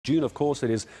June, of course,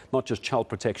 it is not just Child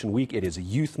Protection Week, it is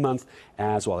Youth Month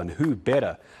as well. And who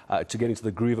better to get into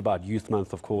the groove about Youth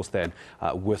Month, of course, than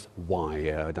with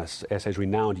Y, SA's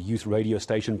renowned youth radio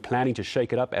station, planning to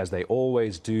shake it up as they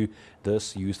always do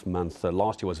this Youth Month.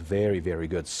 Last year was very, very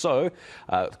good. So,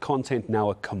 content now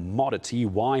a commodity.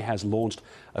 Y has launched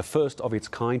a first of its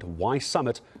kind Y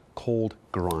Summit called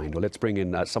Grynd. Well, let's bring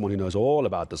in someone who knows all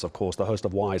about this, of course, the host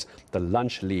of Y's The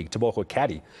Lunch League, Teboho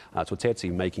Caddy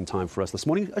Tsotetsi, making time for us this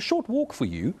morning. A short walk for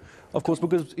you, of course,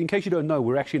 because in case you don't know,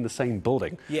 we're actually in the same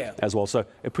building as well. So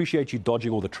appreciate you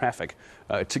dodging all the traffic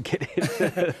to get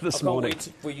in this morning.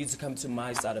 Wait for you to come to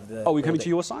my side of the Oh, we're coming to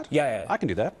your side? Yeah. I can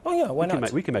do that. Oh, yeah, why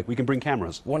not? We can bring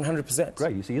cameras. 100%.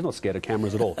 Great, you see, he's not scared of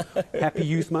cameras at all. Happy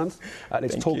Youth Month.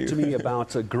 Let's talk to me about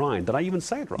Grynd. Did I even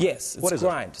say it right? Yes, it's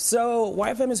Grynd. So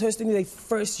YFM is hosting their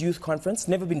first youth conference,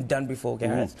 never been done before,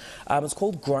 Gareth. It's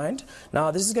called Grynd.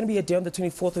 Now, this is going to be a day on the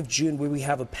 24th of June where we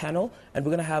have a panel, and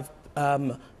we're going to have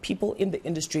people in the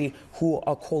industry who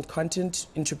are called content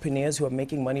entrepreneurs who are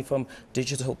making money from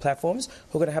digital platforms.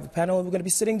 We're going to have a panel. We're going to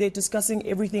be sitting there discussing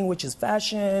everything, which is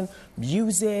fashion,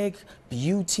 music,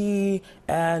 beauty,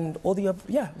 and all the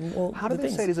How do they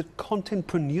say it? Is it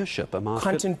contentpreneurship?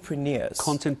 Contentpreneurs.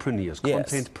 Contentpreneurs.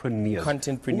 Yes. Contentpreneurs.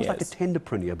 Contentpreneurs. Almost like a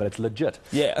tenderpreneur, but it's legit.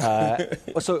 Yeah.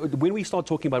 So when we start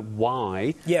talking about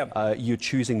why you're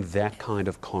choosing that kind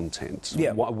of content,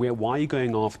 why are you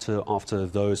going after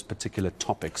those particular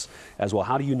topics as well?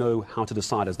 How do you know how to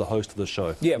decide as the host of the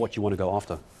show what you want to go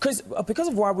after? Because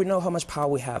of why we know how much power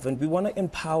we have, and we want to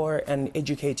empower and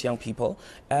educate young people.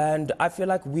 And I feel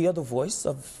like we are the voice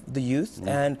of the youth,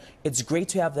 and it's great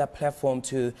to have that platform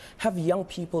to have young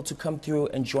people to come through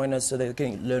and join us so they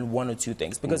can learn one or two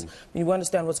things. Because we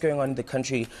understand what's going on in the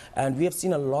country, and we have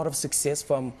seen a lot of success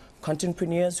from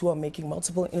contentpreneurs who are making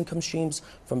multiple income streams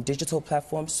from digital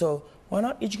platforms. So why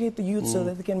not educate the youth so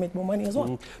that they can make more money as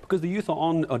well? Because the youth are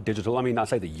on digital. I mean, I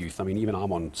say the youth. I mean, even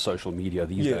I'm on social media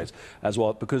these days as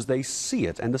well, because they see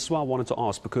it. And this is why I wanted to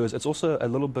ask, because it's also a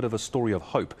little bit of a story of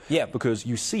hope. Because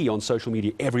you see on social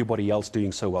media everybody else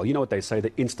doing so well. You know what they say, the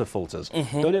Insta filters.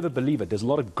 Don't ever believe it. There's a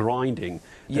lot of grinding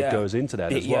that goes into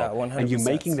that as well. 100%. And you're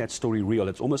making that story real.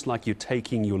 It's almost like you're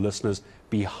taking your listeners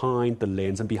behind the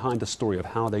lens and behind the story of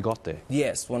how they got there.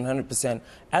 Yes, 100%.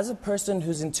 As a person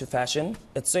who's into fashion,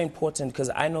 it's so important because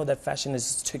I know that fashion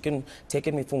has taken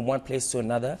me from one place to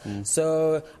another.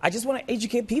 So I just want to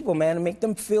educate people, man, and make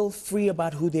them feel free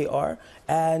about who they are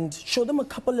and show them a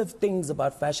couple of things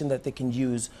about fashion that they can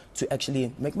use to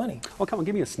actually make money. Well, come on,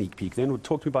 give me a sneak peek then.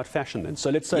 Talk to me about fashion then. So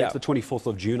let's say it's the 24th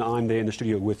of June. I'm there in the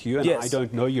studio with you, and I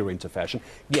don't know you're into fashion.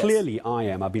 Clearly I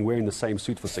am. I've been wearing the same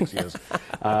suit for 6 years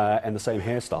and the same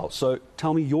hairstyle. So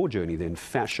tell me your journey then.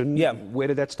 Fashion, where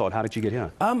did that start? How did you get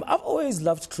here? I've always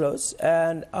loved clothes,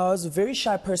 and I was a very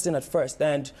shy person at first,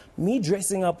 and me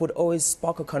dressing up would always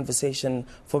spark a conversation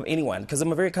from anyone because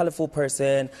I'm a very colorful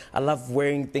person. I love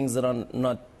wearing things that are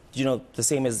not the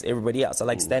same as everybody else. I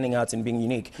like standing out and being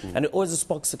unique. And it always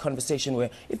sparks a conversation where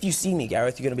if you see me,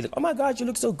 Gareth, you're going to be like, oh my God, you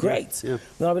look so great. And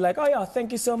I'll be like, oh yeah,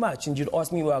 thank you so much. And you'd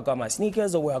ask me where I got my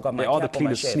sneakers or where I got my cap or my shares. They are the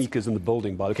cleanest sneakers in the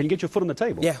building, by the way. Can you get your foot on the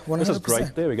table? Yeah, 100%. This is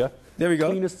great. There we go. There we go.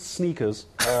 Cleanest sneakers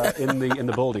in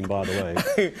the building, by the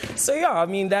way. So yeah, I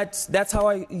mean that's how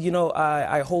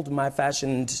I hold my fashion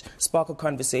and spark a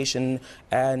conversation.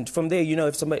 And from there,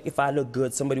 if I look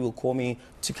good, somebody will call me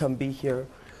to come be here.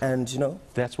 And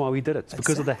that's why we did it. It's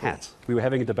because of the hat. We were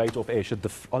having a debate off air.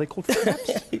 Are they called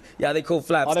flaps? Yeah, they're called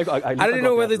flaps. I don't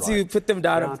know whether to put them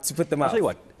down or to put them up. I'll tell you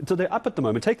what. So they're up at the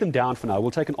moment. Take them down for now.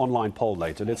 We'll take an online poll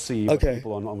later. Let's see what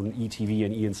people on ETV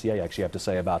and ENCA actually have to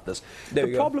say about this.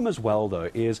 The problem as well,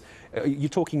 though, is you're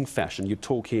talking fashion, you're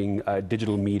talking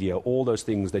digital media, all those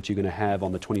things that you're going to have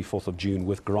on the 24th of June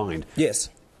with Grynd. Yes.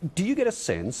 Do you get a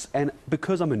sense, and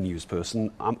because I'm a news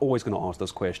person, I'm always going to ask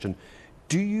this question,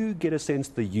 do you get a sense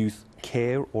the youth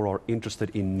care or are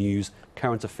interested in news,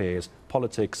 current affairs,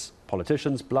 politics,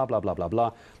 politicians, blah, blah, blah, blah,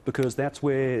 blah, because that's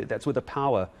where the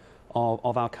power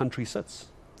of our country sits?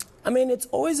 I mean, it's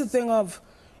always a thing of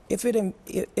if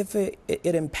it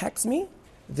impacts me,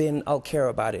 then I'll care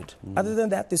about it. Other than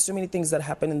that, there's so many things that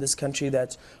happen in this country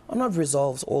that are not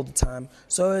resolved all the time.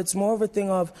 So it's more of a thing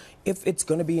of if it's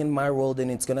going to be in my world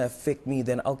and it's going to affect me,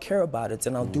 then I'll care about it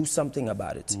and I'll do something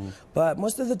about it. But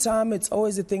most of the time, it's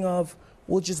always a thing of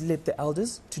we'll just let the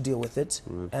elders to deal with it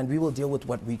and we will deal with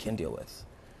what we can deal with.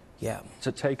 Yeah.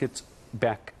 So take it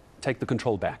back, take the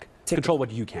control back. Control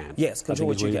what you can. Yes, control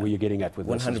what you can. Where you're getting at with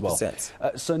 100%. this as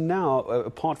well. So now,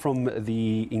 apart from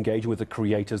the engagement with the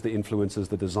creators, the influencers,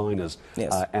 the designers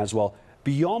as well,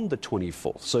 beyond the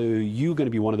 24th. So you're going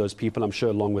to be one of those people, I'm sure,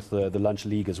 along with the Lunch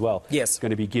League as well. Yes.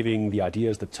 Going to be giving the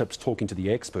ideas, the tips, talking to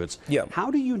the experts. Yeah.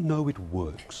 How do you know it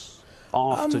works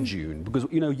after June? Because,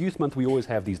 you know, Youth Month, we always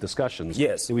have these discussions.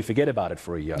 Yes. And we forget about it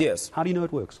for a year. Yes. How do you know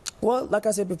it works? Well, like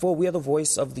I said before, we are the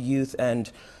voice of the youth,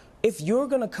 and if you're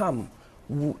going to come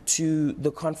to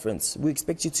the conference, we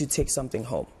expect you to take something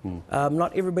home.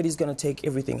 Not everybody's going to take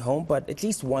everything home, but at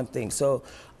least one thing. So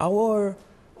our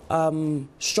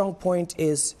strong point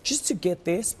is just to get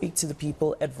there, speak to the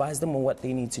people, advise them on what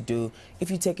they need to do.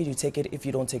 If you take it, you take it. If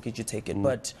you don't take it, you take it.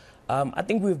 But I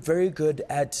think we're very good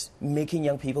at making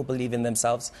young people believe in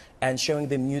themselves and showing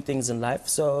them new things in life.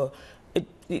 So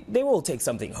they will take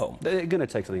something home. They're going to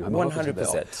take something home.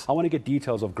 100%. I want to get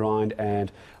details of Grynd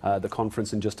and the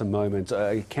conference in just a moment.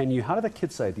 How do the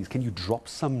kids say these? Can you drop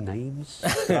some names?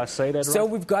 Did I say that right? So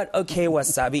we've got OK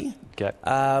Wasabi. Okay.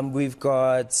 We've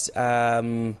got...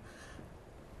 we've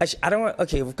got Candice. You don't want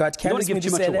to give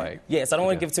too much away. Yes, I don't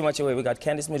want to give too much away. We've got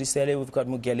Candice Modisele, we've got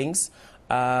Mugelings,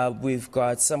 we've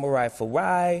got Samurai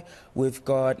Farai, we've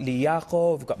got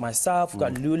Liyako, we've got myself, we've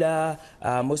got Lula.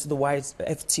 Most of the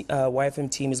YFM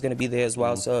team is going to be there as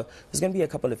well. So there's going to be a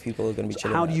couple of people who are going to be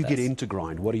chilling. How do you get into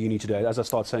Grynd? What do you need to do? As I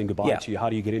start saying goodbye to you, how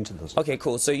do you get into this? Okay,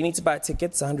 cool. So you need to buy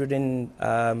tickets,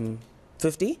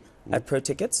 150 at Pro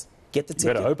Tickets. Get the ticket.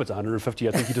 You better hope it's 150.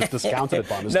 I think you just discounted it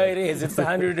by mistake. No, it is. It's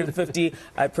 150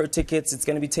 at Pro Tickets. It's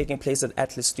going to be taking place at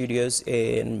Atlas Studios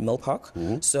in Mill Park.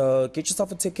 So get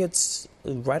yourself a ticket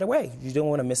right away. You don't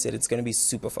want to miss it. It's going to be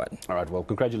super fun. All right, well,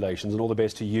 congratulations and all the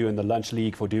best to you and the Lunch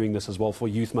League for doing this as well for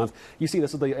Youth Month. You see,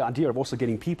 this is the idea of also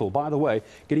getting people, by the way,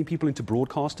 getting people into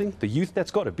broadcasting. The youth,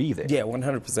 that's got to be there. Yeah,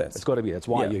 100%. It's got to be. That's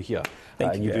why you're here.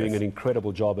 Thank and you, you're doing an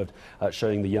incredible job at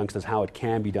showing the youngsters how it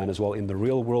can be done as well in the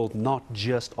real world, not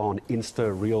just on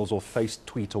Insta Reels or Face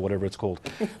Tweet or whatever it's called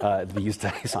these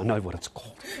days. I know what it's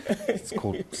called. It's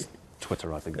called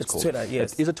Twitter, I think it's called. Twitter,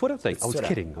 yes. Is it Twitter thing? I was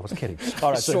kidding.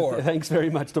 All right, so thanks very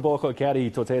much, Teboho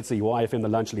Caddy Tsotetsi, YFM, the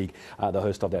Lunch League, the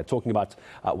host of that, talking about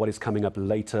what is coming up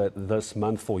later this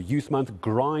month for Youth Month.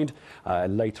 Grynd.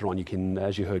 Later on, you can,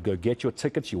 as you heard, go get your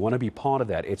tickets. You want to be part of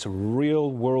that. It's real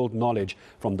world knowledge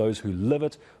from those who live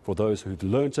it, for those who've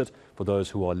learnt it, for those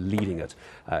who are leading it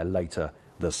later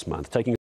this month.